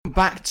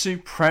Back to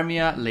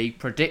Premier League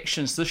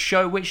predictions, the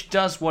show which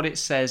does what it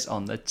says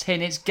on the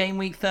tin. It's game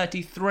week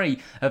 33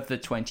 of the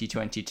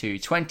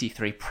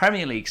 2022-23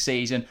 Premier League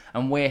season,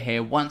 and we're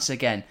here once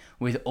again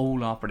with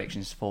all our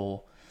predictions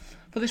for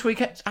this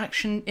week's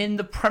action in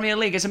the Premier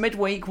League. It's a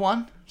midweek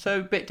one,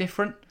 so a bit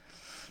different.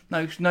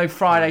 No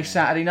Friday,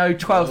 Saturday, no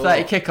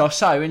 12:30 kickoff.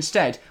 So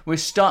instead, we're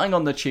starting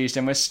on the Tuesday,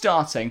 and we're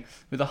starting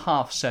with a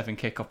 7:30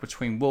 kickoff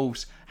between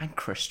Wolves and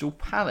Crystal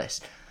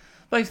Palace.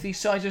 Both these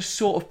sides are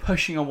sort of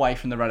pushing away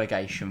from the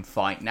relegation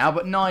fight now,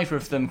 but neither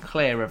of them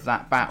clear of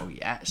that battle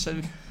yet.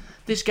 So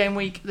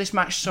this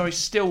match,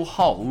 still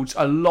holds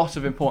a lot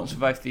of importance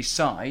for both these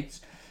sides.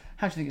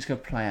 How do you think it's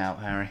going to play out,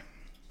 Harry?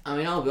 I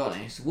mean, I'll be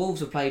honest. Wolves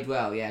have played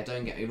well, yeah,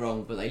 don't get me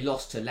wrong, but they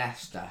lost to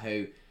Leicester,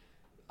 who,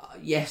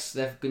 yes,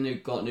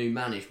 they've got new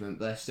management,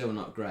 but they're still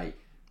not great.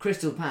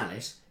 Crystal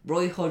Palace,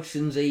 Roy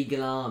Hodgson's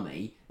Eagle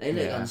Army, they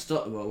look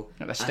unstoppable.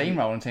 They're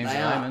steamrolling teams at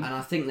the moment. And I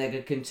think they're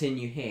going to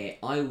continue here.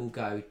 I will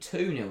go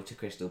 2-0 to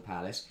Crystal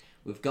Palace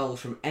with goals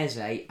from Eze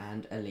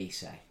and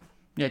Elise.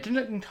 Yeah, it didn't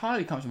look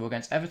entirely comfortable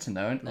against Everton,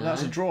 though. And that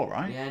was a draw,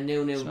 right? Yeah,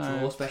 0-0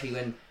 draw, especially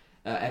when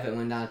Everton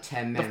went down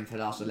 10 men for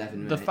the last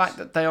 11 minutes. The fact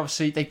that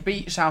they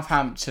beat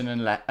Southampton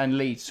and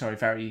Leeds,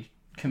 very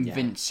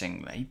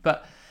convincingly,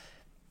 but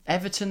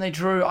Everton, they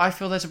drew. I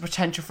feel there's a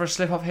potential for a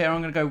slip-up here.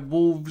 I'm going to go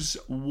Wolves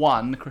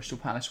 1, Crystal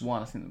Palace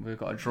 1. I think that we've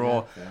got a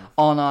draw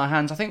on our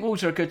hands. I think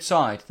Wolves are a good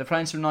side. They're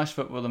playing some nice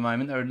football at the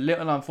moment. They're a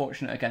little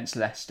unfortunate against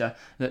Leicester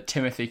that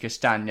Timothy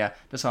Castagna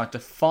decided to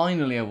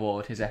finally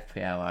award his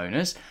FPL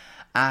owners.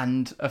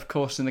 And, of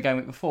course, in the game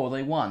week before,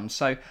 they won.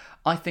 So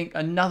I think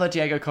another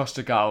Diego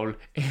Costa goal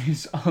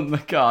is on the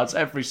cards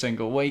every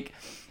single week.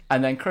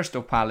 And then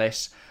Crystal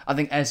Palace, I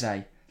think Eze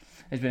has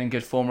been in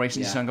good form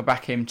recently, so I'm going to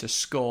back him to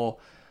score.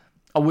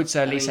 I would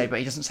say Elise, but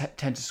he doesn't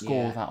tend to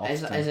score that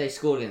often. Eze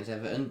scored against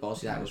Everton, but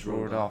obviously that was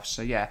ruled off.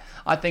 So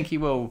I think he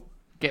will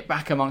get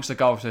back amongst the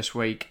goals this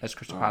week as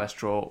Crystal Palace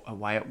draw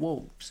away at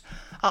Wolves.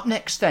 Up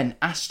next then,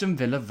 Aston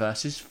Villa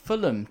versus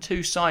Fulham.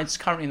 Two sides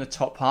currently in the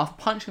top half,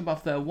 punching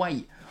above their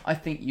weight. I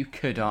think you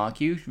could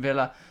argue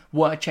Villa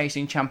were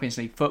chasing Champions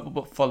League football,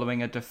 but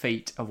following a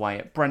defeat away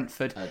at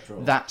Brentford.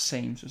 That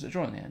seems... Was it a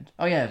draw in the end?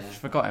 Oh yeah,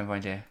 forgot him,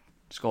 Buendia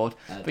scored.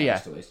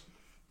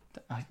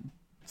 But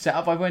set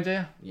up by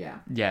Buendia? Yeah.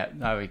 Yeah,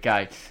 there we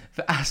go.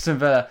 For Aston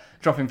Villa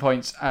dropping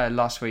points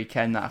last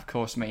weekend, that of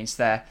course means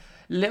they're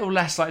a little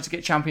less likely to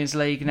get Champions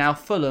League. Now,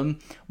 Fulham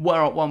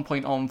were at 1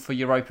 point on for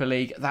Europa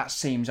League. That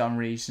seems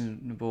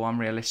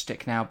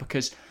unrealistic now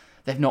because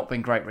they've not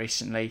been great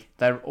recently.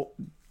 They're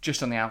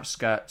just on the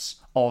outskirts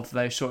of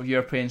those sort of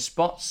European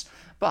spots.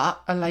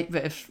 But a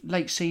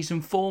late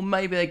season form,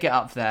 maybe they get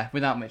up there.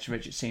 Without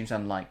Mitrovic, it seems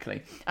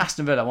unlikely.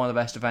 Aston Villa, one of the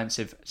best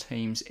defensive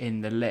teams in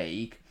the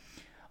league.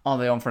 Are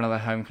they on for another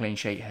home clean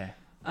sheet here?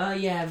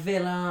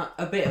 Villa,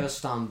 a bit of a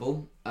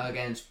stumble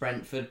against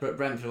Brentford, but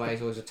Brentford away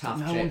is always a tough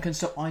No trip. one can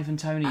stop Ivan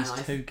Toney, he's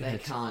too good. They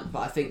can't, but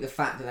I think the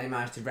fact that they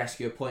managed to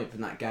rescue a point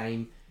from that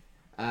game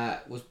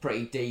was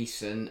pretty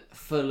decent.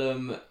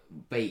 Fulham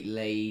beat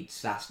Leeds,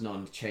 that's not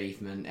an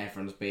achievement.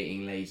 Everyone's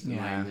beating Leeds at the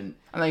moment.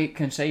 And they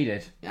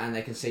conceded. For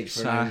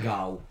an own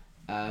goal.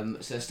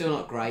 So still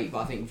not great, but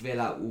I think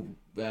Villa will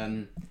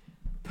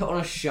put on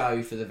a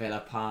show for the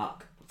Villa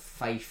Park.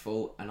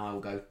 Faithful, and I will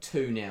go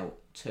 2-0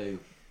 to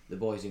the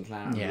boys in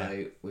Claret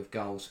Blue with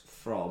goals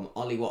from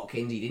Ollie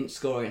Watkins. He didn't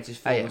score against his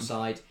former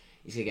side.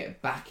 He's going to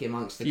get back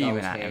amongst the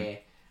goals here,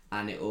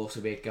 and it will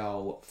also be a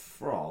goal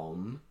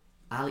from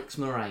Alex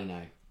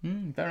Moreno.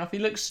 Fair enough. He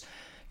looks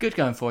good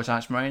going forward,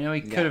 Alex Moreno.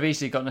 He could have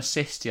easily got an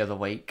assist the other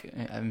week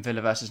in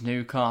Villa versus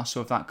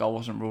Newcastle if that goal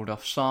wasn't ruled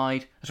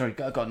offside. Sorry,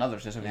 got another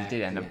assist. He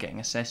did end up getting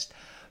assist,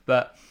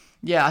 but.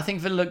 Yeah, I think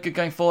Villa look good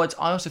going forward.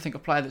 I also think a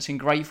player that's in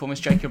great form is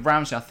Jacob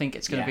Ramsey. I think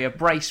it's going to be a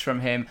brace from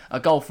him, a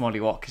goal from Ollie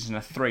Watkins, and a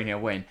 3-0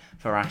 win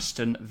for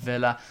Aston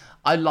Villa.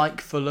 I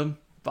like Fulham,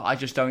 but I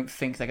just don't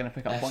think they're going to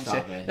pick up points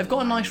here. They've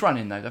got a nice run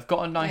in, though. They've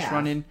got a nice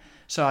run in,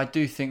 so I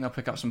do think they'll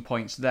pick up some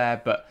points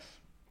there, but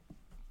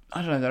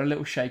I don't know, they're a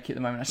little shaky at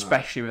the moment,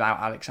 especially without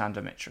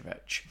Alexander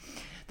Mitrovic.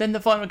 Then the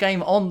final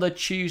game on the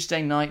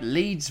Tuesday night,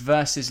 Leeds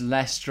versus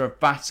Leicester, a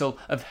battle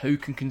of who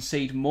can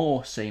concede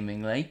more,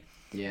 seemingly.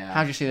 Yeah.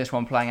 How do you see this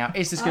one playing out?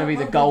 Is this going to be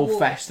the goal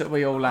fest that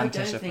we all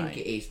anticipate? I don't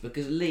think it is,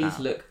 because Leeds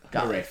look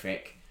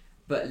horrific.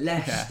 But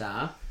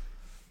Leicester,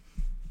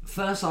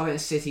 first half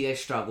against City they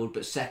struggled,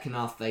 but second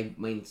half they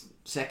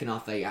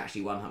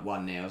actually won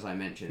 1-0, as I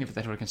mentioned. Yeah, but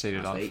they'd already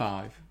conceded like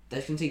 5.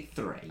 They conceded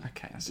 3.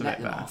 Okay, that's a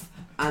bit better. Off.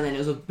 And then it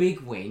was a big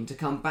win to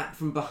come back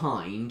from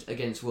behind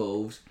against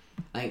Wolves.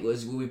 I think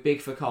will be big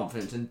for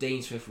confidence, and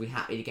Dean Smith will be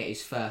happy to get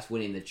his first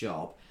win in the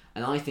job.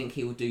 And I think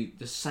he will do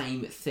the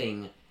same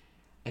thing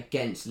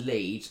against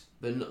Leeds,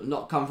 but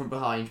not come from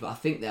behind, but I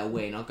think they'll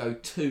win. I'll go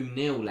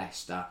 2-0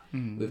 Leicester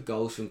with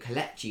goals from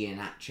Kelechi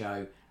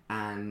Iheanacho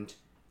and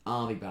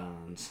Harvey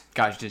Barnes.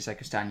 Guys, did say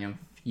Castagna, I'm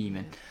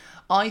fuming.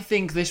 I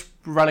think this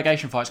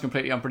relegation fight is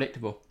completely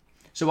unpredictable.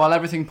 So while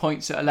everything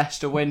points at a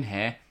Leicester win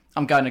here,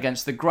 I'm going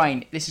against the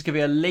grain. This is going to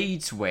be a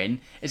Leeds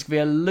win. It's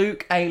going to be a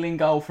Luke Ayling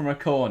goal from a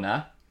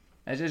corner.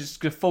 It's just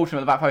going to fall to him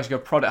at the back post,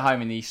 going to prod it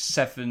home in the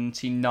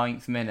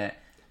 79th minute,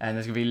 and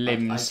there's going to be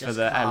limbs for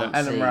the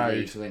Ellen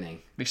Road.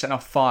 He's setting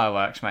off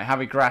fireworks, mate.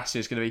 Javi Gracia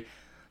is going to be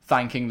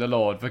thanking the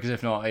Lord, because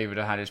if not, he would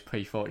have had his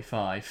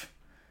P45.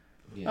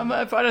 Yeah.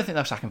 I don't think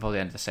they'll sack him for the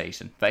end of the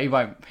season, but he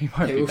won't. He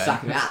will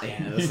sack him at the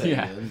end of the season.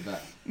 Yeah.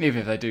 But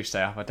even if they do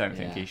stay up, I don't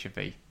think he should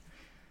be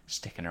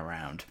sticking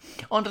around.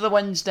 On to the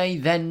Wednesday,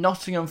 then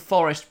Nottingham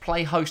Forest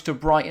play host to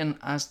Brighton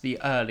as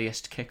the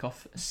earliest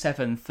kickoff,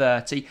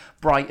 7:30.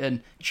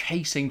 Brighton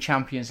chasing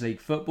Champions League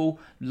football,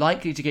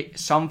 likely to get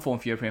some form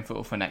of European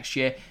football for next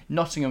year.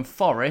 Nottingham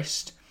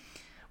Forest,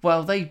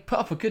 well, they put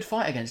up a good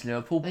fight against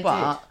Liverpool,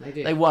 but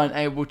they weren't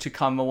able to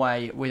come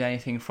away with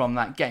anything from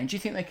that game. Do you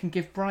think they can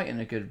give Brighton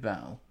a good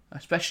battle,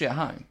 especially at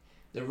home?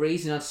 The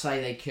reason I'd say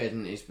they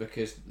couldn't is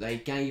because they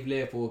gave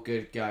Liverpool a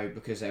good go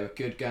because they were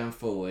good going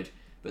forward,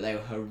 but they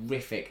were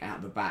horrific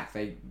out the back.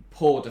 They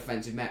poor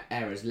defensive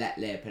errors let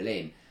Liverpool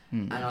in.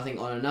 And I think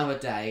on another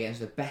day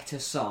against a better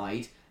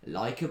side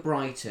like a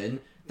Brighton,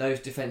 those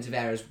defensive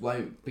errors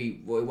won't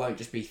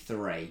just be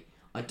 3.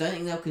 I don't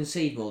think they'll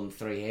concede more than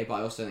 3 here, but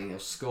I also think they'll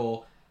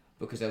score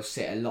because they'll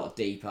sit a lot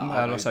deeper.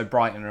 And also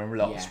Brighton are a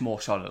lot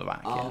more solid at the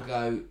back. I'll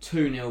go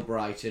 2-0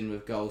 Brighton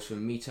with goals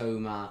from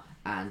Mitoma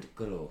and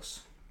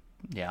Gross.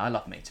 Yeah, I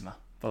love Mitoma.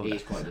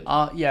 He's quite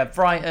good.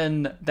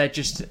 Brighton, they're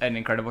just an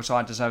incredible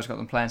side. Deserves got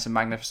them playing some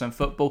magnificent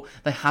football.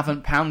 They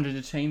haven't pounded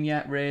a team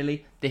yet,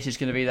 really. This is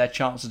going to be their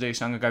chance to do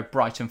so. I'm going to go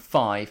Brighton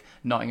 5,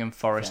 Nottingham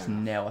Forest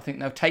 0. I think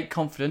they'll take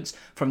confidence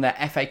from their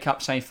FA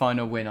Cup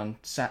semi-final win on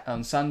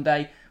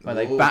Sunday, where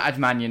they battered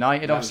Man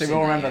United. Obviously, we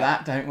all remember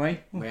that, don't we?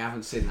 We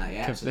haven't seen that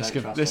yet. So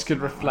this could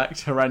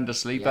reflect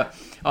horrendously. Yeah.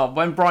 But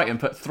when Brighton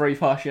put 3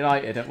 past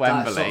United at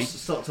Wembley,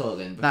 stop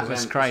talking. That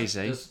was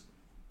crazy.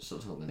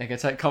 They can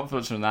take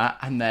confidence from that,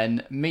 and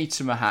then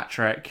Mitoma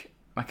hat-trick,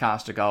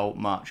 McAllister goal,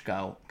 March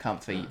goal,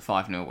 comfy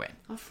 5-0 win.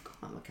 I forgot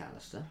about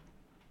McAllister.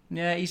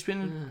 Yeah, he's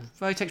been...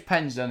 Well, he takes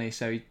pens, doesn't he?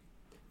 So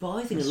but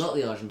I think a lot of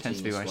the Argentine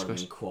squad have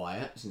been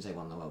quiet since they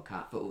won the World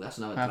Cup, but that's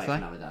another debate for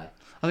another day.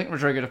 I think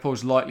Rodrigo de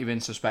Paul's likely been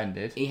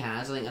suspended. He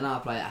has. I think another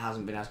player that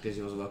hasn't been as good as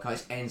he was at the World Cup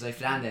is Enzo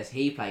Fernandez.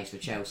 He plays for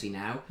Chelsea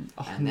now.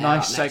 And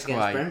nice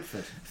segue.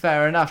 Brentford.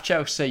 Fair enough.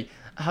 Chelsea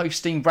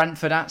hosting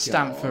Brentford at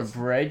Stamford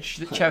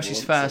Bridge.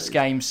 Chelsea's first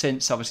game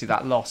since, obviously,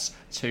 that loss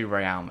to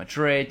Real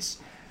Madrid.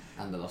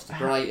 And the loss to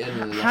Brighton.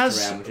 And the loss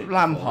Has to Real Madrid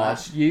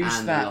Lampard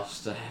used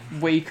that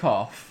week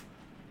off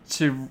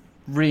to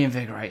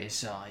reinvigorate his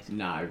side?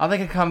 No. I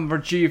think it come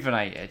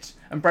rejuvenated.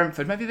 And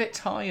Brentford, maybe a bit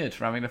tired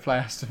from having to play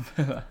Aston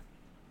Villa.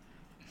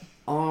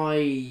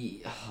 I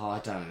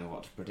don't know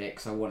what to predict,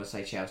 because I want to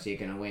say Chelsea are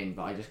going to win,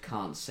 but I just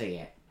can't see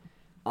it.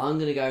 I'm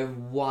going to go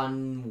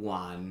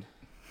 1-1.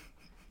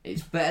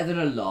 It's better than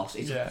a loss.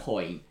 It's a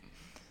point.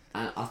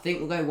 And I think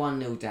we'll go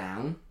 1-0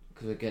 down,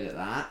 because we're good at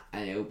that.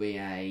 And it'll be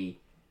a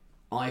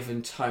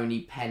Ivan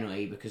Toney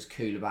penalty, because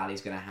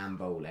Koulibaly's going to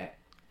handball it.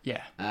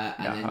 Yeah.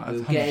 And then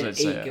we'll get an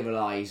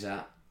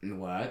equaliser.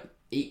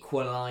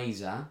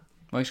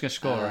 Well, he's going to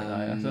score it,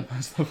 though.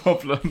 That's the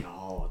problem.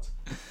 God.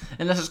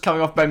 Unless it's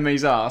coming off Ben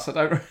Mee's arse, I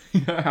don't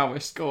really know how we're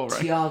scoring.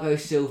 Thiago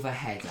Silva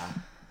header.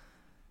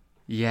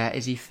 Yeah,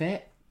 is he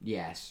fit?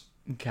 Yes.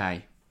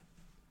 Okay.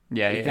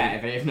 Yeah, he's better,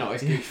 but if not,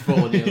 it's good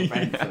 4-0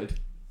 Brentford.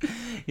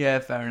 Yeah,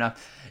 fair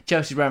enough.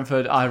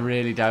 Chelsea-Brentford, I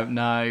really don't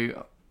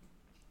know.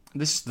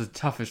 This is the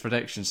toughest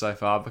prediction so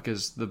far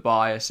because the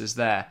bias is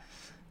there.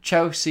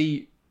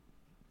 Chelsea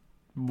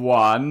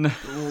 1.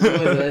 Ooh,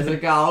 there's a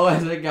goal,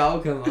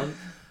 come on.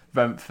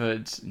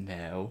 Brentford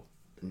 0.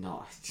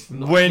 Nice.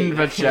 Win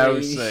for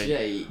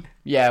Chelsea.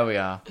 Yeah, we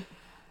are.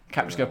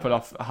 Cap's going to put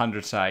off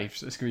 100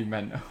 saves. It's going to be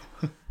mental.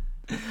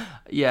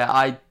 Yeah,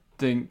 I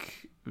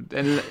think...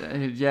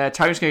 Yeah,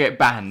 Tony's going to get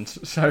banned.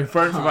 So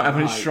Brentford might have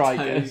any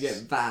strikers. Tony's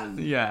get banned.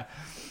 Yeah.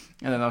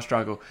 And then they'll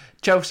struggle.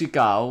 Chelsea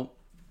goal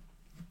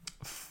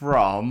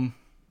from...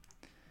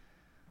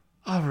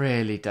 I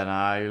really don't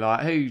know.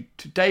 Like who?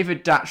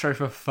 David Datro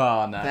for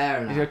Fana. Fair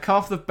enough. He's going to come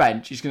off the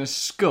bench. He's going to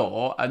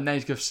score, and then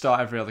he's going to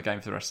start every other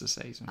game for the rest of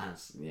the season.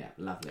 Yeah,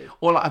 lovely.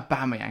 Or like a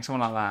Aubameyang,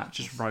 someone like that.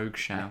 Just rogue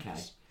shouts. Okay,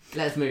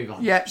 let's move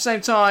on. Yeah,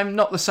 same time,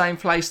 not the same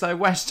place though.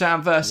 West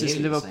Ham versus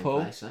Nearly Liverpool.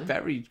 The same place,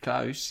 Very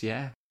close.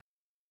 Yeah.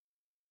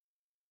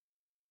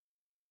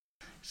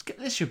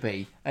 This should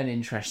be an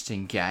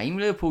interesting game.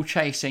 Liverpool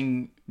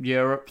chasing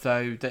Europe,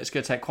 though. That's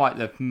going to take quite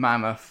the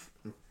mammoth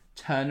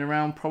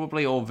turnaround,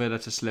 probably, or Villa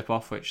to slip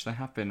off, which they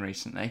have been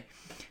recently.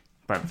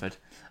 Brentford.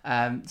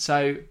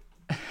 So,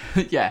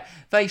 yeah,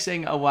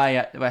 facing away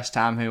at West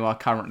Ham, who are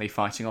currently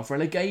fighting off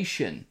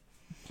relegation.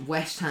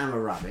 West Ham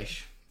are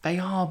rubbish. They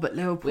are, but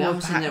Liverpool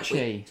are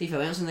patchy. We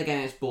haven't seen the game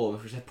against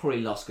Bournemouth, which they've probably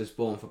lost because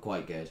Bournemouth are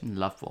quite good.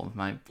 Love Bournemouth,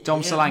 mate.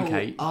 Dom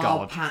Solanke,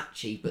 God.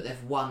 Patchy, but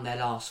they've won their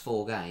last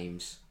 4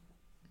 games.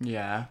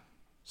 Yeah.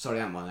 Sorry,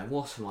 I haven't won them.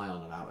 What am I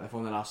on about? They've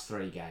won the last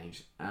 3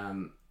 games.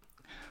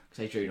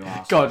 They drew to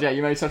Arsenal. God, yeah,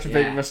 you made such a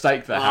big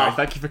mistake there, Harry.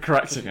 Thank you for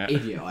correcting it.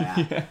 Idiot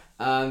I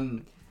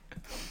am.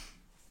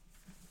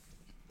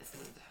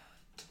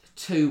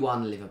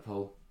 2-1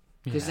 Liverpool.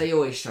 Because they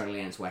always struggle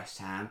against West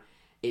Ham.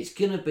 It's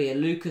going to be a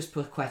Lucas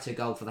Paqueta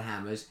goal for the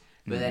Hammers.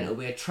 but then it'll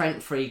be a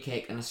Trent free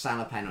kick and a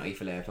Salah penalty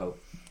for Liverpool.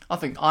 I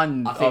think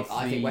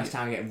West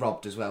Ham get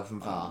robbed as well from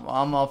VAR.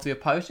 I'm of the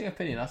opposing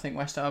opinion. I think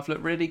West Ham have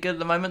looked really good at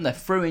the moment. They're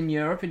through in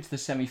Europe into the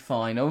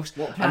semi-finals.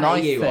 What planet are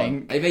you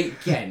on? They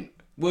beat Ghent.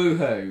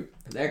 Woohoo!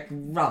 They're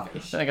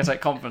rubbish. I think I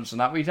take confidence in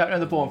that. We don't know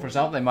the Bournemouth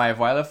result. They may have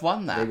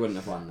won that. They wouldn't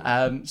have won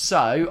that.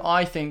 So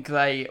I think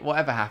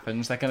whatever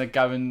happens, they're going to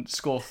go and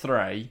score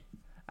 3.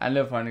 And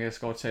Liverpool are going to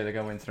score 2. They're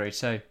going to win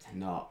 3-2. They're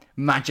not.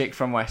 Magic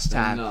from West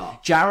Ham. They're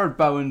not. Jared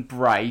Bowen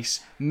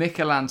brace.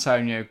 Mikel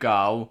Antonio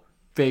goal.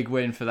 Big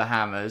win for the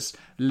Hammers.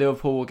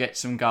 Liverpool will get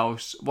some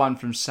goals. 1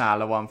 from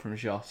Salah, 1 from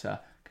Jota.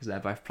 Because they're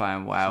both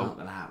playing well. It's not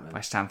going to happen.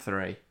 West Ham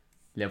 3.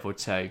 Liverpool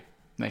 2.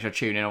 Make sure to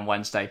tune in on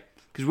Wednesday.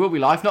 Because we'll be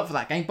live, not for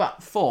that game,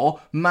 but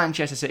for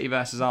Manchester City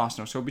versus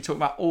Arsenal. So we'll be talking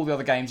about all the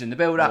other games in the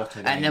build-up.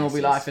 And then we'll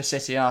be live for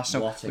City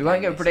Arsenal. We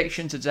won't get a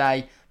prediction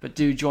today, but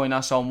do join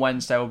us on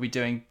Wednesday. We'll be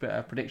doing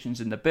predictions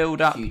in the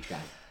build-up. Huge game.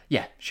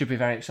 Yeah, should be a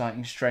very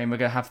exciting stream. We're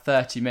going to have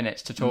 30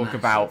 minutes to talk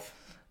about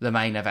the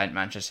main event,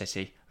 Manchester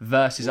City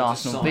versus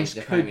Arsenal. This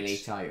the could, Premier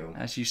League title.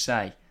 as you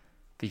say,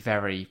 be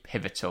very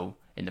pivotal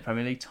in the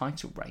Premier League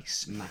title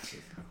race.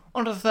 Massive.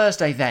 On to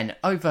Thursday then,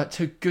 over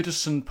to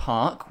Goodison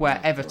Park,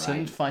 where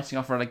Everton, fighting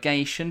off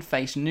relegation,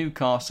 face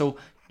Newcastle,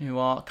 who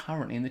are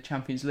currently in the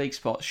Champions League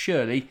spot.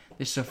 Surely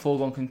this is a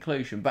foregone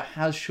conclusion, but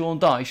has Sean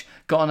Dyche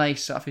got an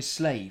ace up his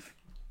sleeve?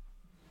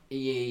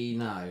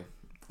 No.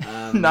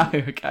 No,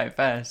 okay,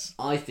 fair.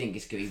 I think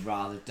it's going to be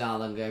rather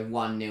dull and go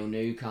 1-0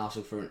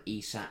 Newcastle for an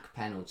Isak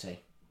penalty.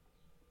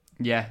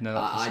 Yeah, no,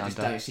 that's I just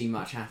don't see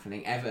much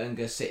happening. Everton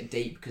going to sit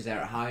deep because they're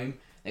at home.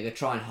 They're going to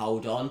try and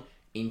hold on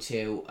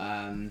until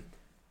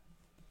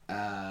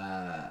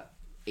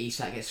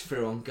Isak gets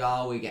through on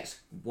goal. He gets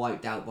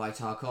wiped out by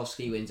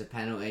Tarkowski, wins a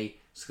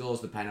penalty,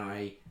 scores the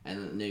penalty,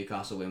 and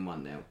Newcastle win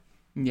 1-0.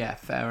 Yeah,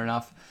 fair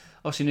enough.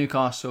 Obviously,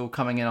 Newcastle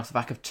coming in off the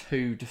back of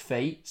 2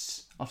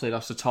 defeats after they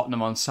lost to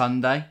Tottenham on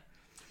Sunday.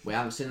 We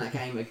haven't seen that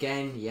game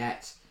again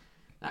yet.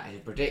 That is a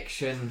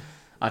prediction.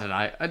 I don't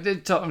know.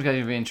 Tottenham's going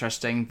to be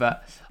interesting,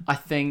 but I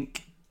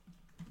think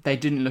they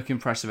didn't look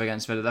impressive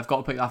against Villa. They've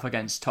got to pick up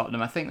against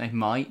Tottenham. I think they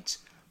might.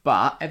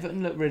 But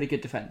Everton look really good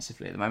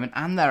defensively at the moment,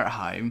 and they're at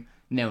home,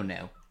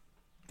 0-0.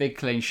 Big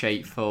clean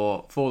sheet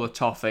for the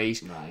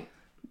Toffees. Right.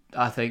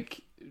 I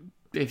think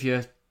if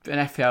you're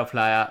an FPL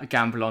player,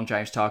 gamble on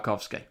James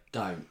Tarkowski.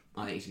 Don't.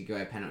 I think he's going to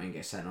go a penalty and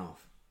get sent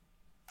off.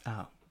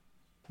 Oh.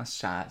 That's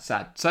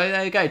sad. So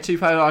there you go, 2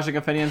 polarising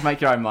opinions,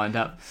 make your own mind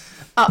up.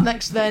 Up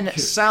next then,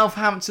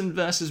 Southampton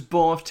versus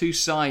Bournemouth, 2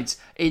 sides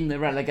in the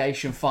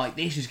relegation fight.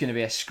 This is going to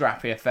be a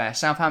scrappy affair.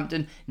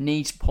 Southampton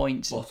needs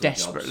points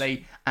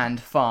desperately and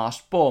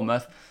fast.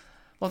 Bournemouth,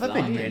 well, they've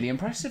been really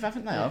impressive,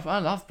 haven't they? Yeah. I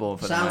love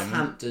Bournemouth at the moment.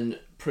 Southampton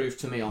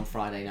proved to me on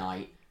Friday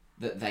night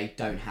that they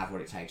don't have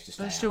what it takes to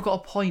stay They've still got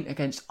a point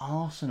against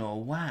Arsenal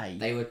away.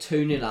 They were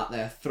 2-0 up,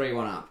 they're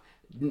 3-1 up.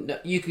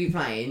 You could be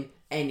playing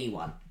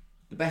anyone,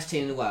 the best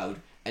team in the world,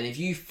 and if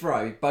you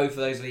throw both of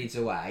those leads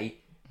away,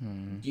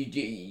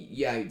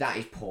 that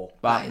is poor.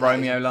 But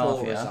Romeo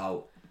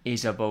Lavia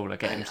is a baller.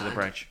 Get him to the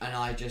bridge. And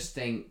I just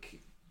think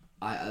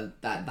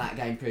that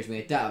game proves me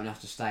they don't have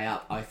enough to stay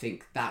up. I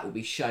think that will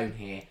be shown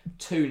here.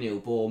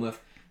 2-0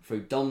 Bournemouth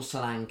through Dom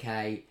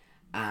Solanke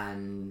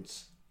and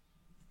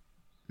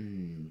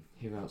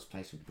who else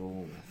plays for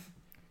Bournemouth?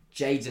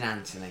 Jadon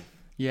Anthony.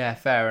 Yeah,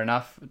 fair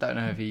enough. I don't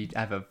know if he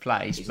ever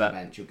plays, He's but on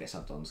the bench. He'll get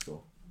subbed on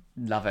score.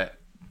 Love it.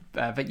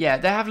 But yeah,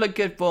 they have looked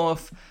good,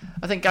 Bournemouth.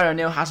 I think Gary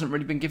O'Neill hasn't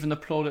really been given the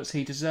plaudits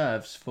he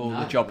deserves for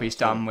the job he's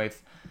done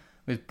with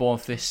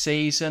Bournemouth this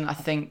season. I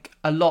think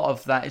a lot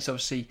of that is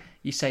obviously,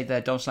 you say there,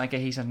 Don Solanke,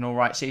 he's had an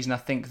alright season. I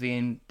think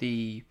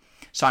the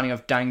signing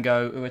of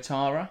Dango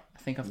Ouattara, I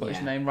think I've got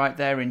his name right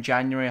there, in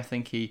January, I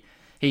think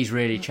he's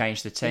really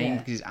changed the team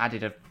because he's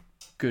added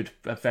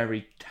a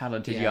very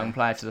talented young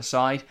player to the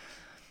side.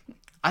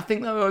 I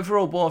think that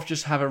overall Bournemouth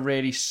just have a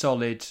really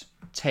solid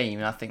team,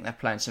 and I think they're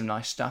playing some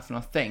nice stuff, and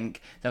I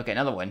think they'll get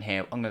another one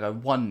here. I'm going to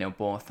go 1-0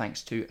 Bournemouth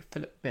thanks to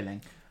Philip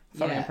Billing.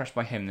 Very impressed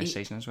by him this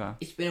season as well.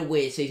 It's been a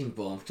weird season for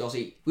Bournemouth, because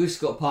obviously with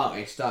Scott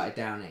Parker started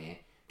down here,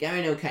 Gary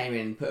O'Neill came in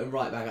and put him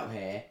right back up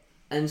here,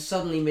 and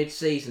suddenly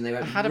mid-season they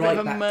went right back down again.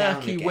 Had a bit of a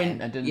murky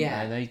winter, didn't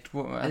they?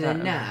 And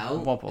then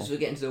now, as we're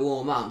getting to the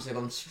warm-ups, they've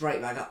gone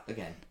straight back up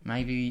again.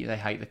 Maybe they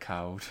hate the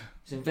cold.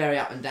 It's been very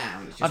up and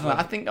down. I don't know.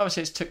 I think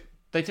obviously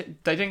they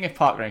didn't give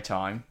Parker any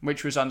time,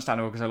 which was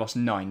understandable because they lost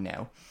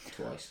 9-0.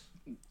 Twice.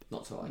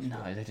 Not twice.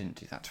 No, they didn't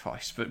do that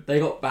twice. But they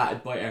got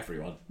battered by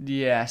everyone.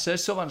 Yeah, so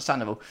it's sort of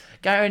understandable.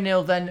 Gary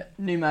O'Neill then,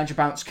 new manager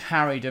bounce,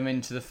 carried them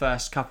into the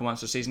first couple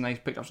months of the season. They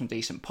picked up some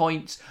decent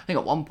points. I think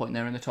at one point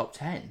they were in the top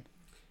 10.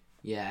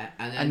 Yeah,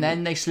 and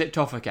then they slipped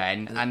off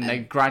again, and they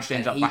gradually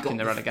ended up back in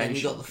the relegation. And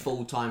he got the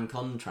full-time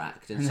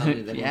contract, and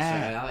suddenly they went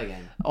straight out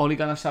again. Ole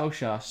Gunnar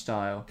Solskjaer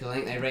style. Because I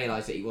think they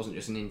realised that he wasn't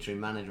just an interim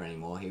manager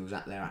anymore, he was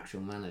their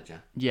actual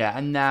manager. Yeah,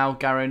 and now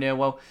Gary O'Neill,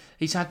 well,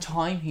 he's had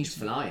time, he's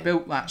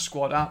built that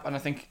squad up, and I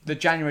think the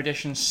January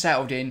edition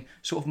settled in,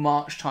 sort of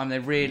March time, they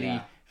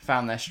really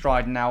found their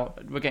stride, and now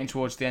we're getting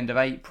towards the end of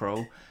April,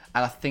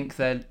 and I think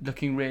they're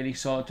looking really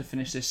solid to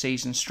finish this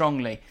season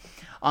strongly.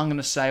 I'm going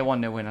to say a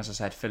 1-0 win, as I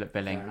said, Philip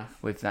Billing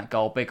with that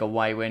goal. Big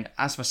away win.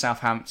 As for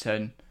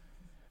Southampton,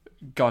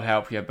 God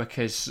help you,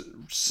 because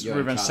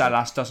Ruben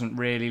Salas doesn't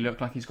really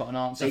look like he's got an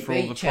answer for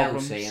all the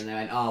problems. They beat Chelsea and they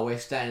went, oh, we're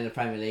staying in the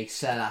Premier League,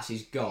 Salas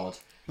is God.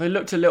 They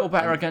looked a little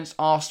better against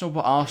Arsenal,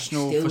 but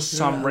Arsenal, for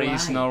some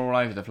reason, are all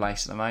over the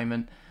place at the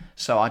moment.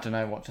 So I don't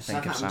know what to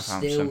think of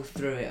Southampton. Still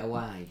threw it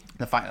away.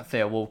 The fact that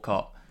Theo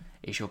Walcott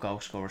is your goal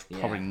scorer is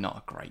probably not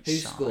a great sign.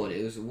 Who scored?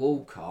 It was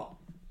Walcott,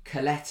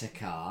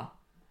 Kaletakar,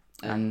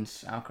 and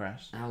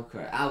Alcaraz.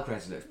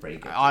 Alcaraz looks pretty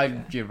good. I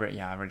really rate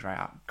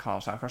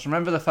Carlos Alcaraz.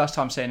 Remember the first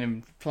time seeing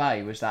him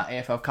play was that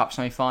EFL Cup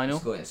semi-final?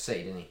 He scored against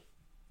City, didn't he?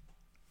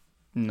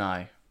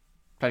 No.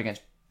 Played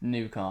against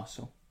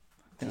Newcastle.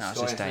 I think that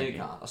was his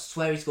debut. I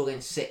swear he scored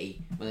against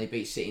City when they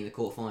beat City in the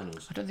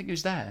quarterfinals. I don't think he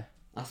was there.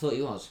 I thought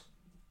he was.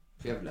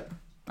 If you have a look.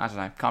 I don't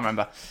know. Can't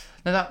remember.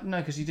 No,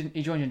 because he didn't.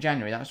 He joined in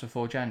January. That was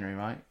before January,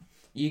 right?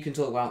 You can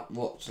talk about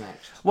what's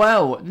next.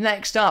 Well,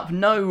 next up,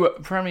 no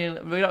Premier.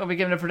 We're not going to be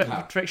giving a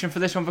prediction for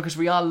this one because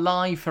we are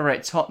live for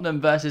it. Tottenham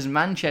versus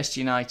Manchester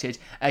United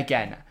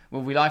again.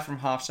 We'll be live from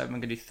 7:30. We're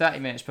going to do 30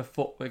 minutes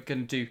before. We're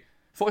going to do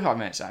 45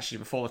 minutes actually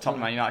before the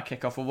Tottenham Man United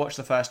kickoff. We'll watch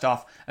the first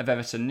half of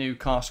Everton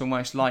Newcastle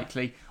most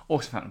likely,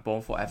 or Southampton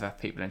Bournemouth, whatever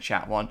people in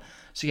chat want.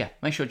 So yeah,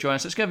 make sure to join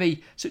us. It's going to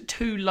be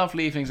 2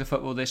 lovely evenings of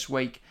football this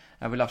week.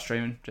 We love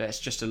streaming. It's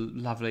just a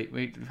lovely...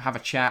 We have a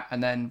chat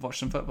and then watch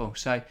some football.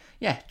 So,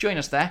 yeah, join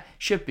us there.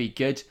 Should be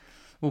good.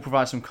 We'll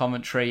provide some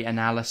commentary,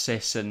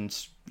 analysis, and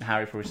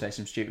Harry will probably say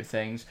some stupid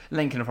things.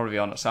 Lincoln will probably be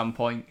on at some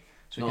point,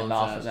 so we can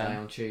laugh at them.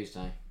 On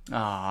Tuesday.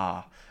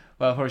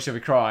 Well, probably should be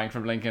crying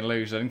from Lincoln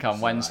losing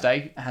come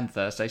Wednesday and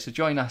Thursday. So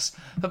join us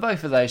for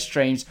both of those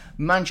streams.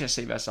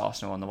 Manchester City versus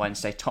Arsenal on the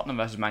Wednesday. Tottenham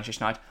versus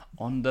Manchester United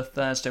on the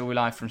Thursday. We're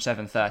live from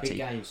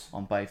 7:30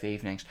 on both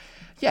evenings.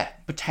 Yeah,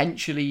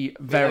 potentially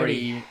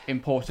very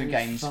important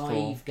games for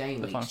 5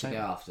 game weeks to go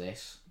after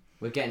this.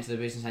 We're getting to the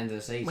business end of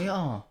the season. We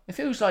are. It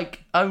feels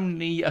like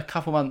only a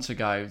couple months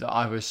ago that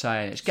I was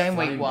saying it's game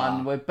week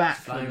 1. We're back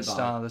from the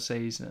start of the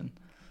season.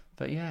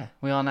 But yeah,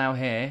 we are now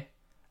here.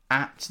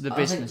 At the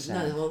business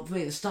end. No,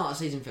 the start of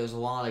the season feels a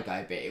while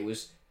ago, but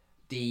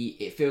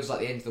it feels like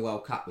the end of the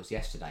World Cup was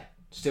yesterday.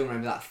 Still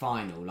remember that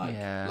final,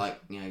 like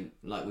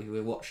we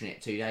were watching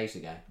it 2 days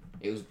ago.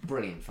 It was a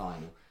brilliant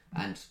final,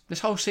 and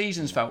this whole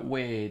season's felt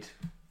weird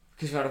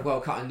because we had a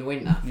World Cup in the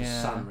winter for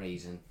some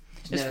reason.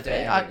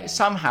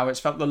 Somehow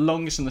it's felt the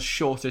longest and the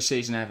shortest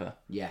season ever.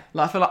 Yeah,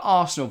 I feel like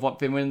Arsenal have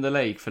been winning the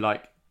league for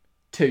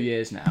 2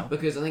 years now.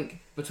 Because I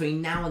think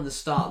between now and the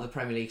start of the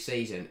Premier League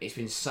season, it's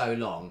been so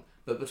long.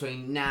 But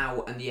between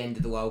now and the end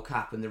of the World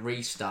Cup and the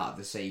restart of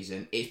the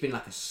season, it's been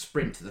like a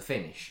sprint to the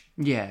finish.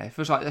 Yeah, it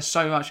feels like there's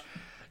so much.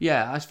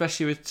 Yeah,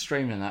 especially with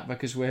streaming and that,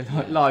 because we're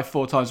live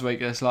 4 times a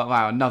week. It's like,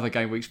 wow, another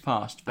game week's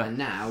passed. But and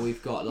now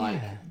we've got the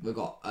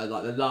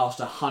last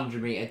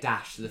 100-metre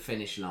dash to the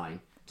finish line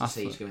to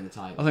see who's going to win the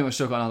title. I think we've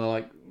still got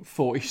another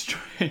 40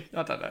 streams.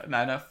 I don't know.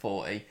 No, not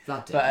 40.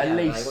 But at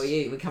least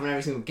we're covering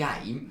every single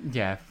game.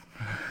 Yeah,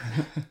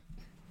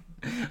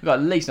 we've got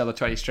at least another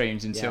 20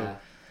 streams until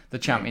the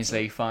Champions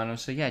League final.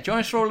 So yeah, join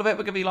us for all of it.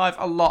 We're going to be live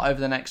a lot over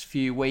the next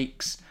few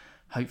weeks.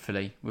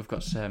 Hopefully, we've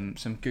got some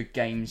good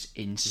games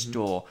in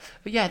store.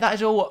 But yeah, that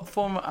is all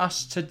from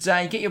us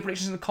today. Get your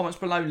predictions in the comments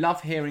below.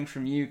 Love hearing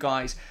from you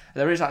guys.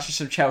 There is actually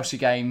some Chelsea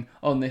game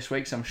on this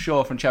week, so I'm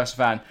sure from Chelsea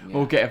fan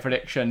we'll get a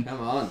prediction.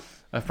 Come on.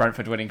 Of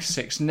Brentford winning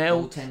 6-0.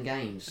 All 10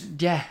 games.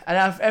 Yeah, and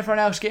have everyone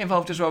else get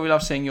involved as well. We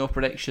love seeing your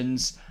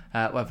predictions,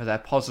 whether they're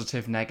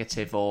positive,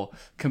 negative, or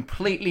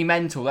completely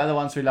mental. They're the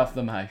ones we love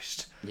the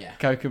most. Yeah.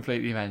 Go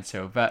completely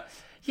mental. But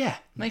yeah,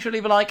 make sure to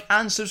leave a like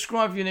and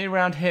subscribe if you're new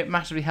around here. It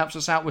massively helps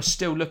us out. We're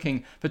still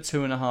looking for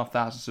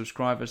 2,500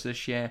 subscribers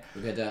this year.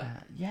 We're good.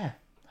 Yeah.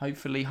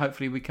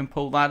 Hopefully we can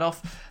pull that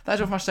off. That's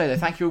all from us today, though.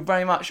 Thank you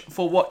very much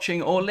for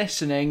watching or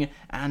listening,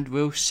 and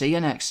we'll see you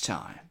next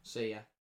time. See ya.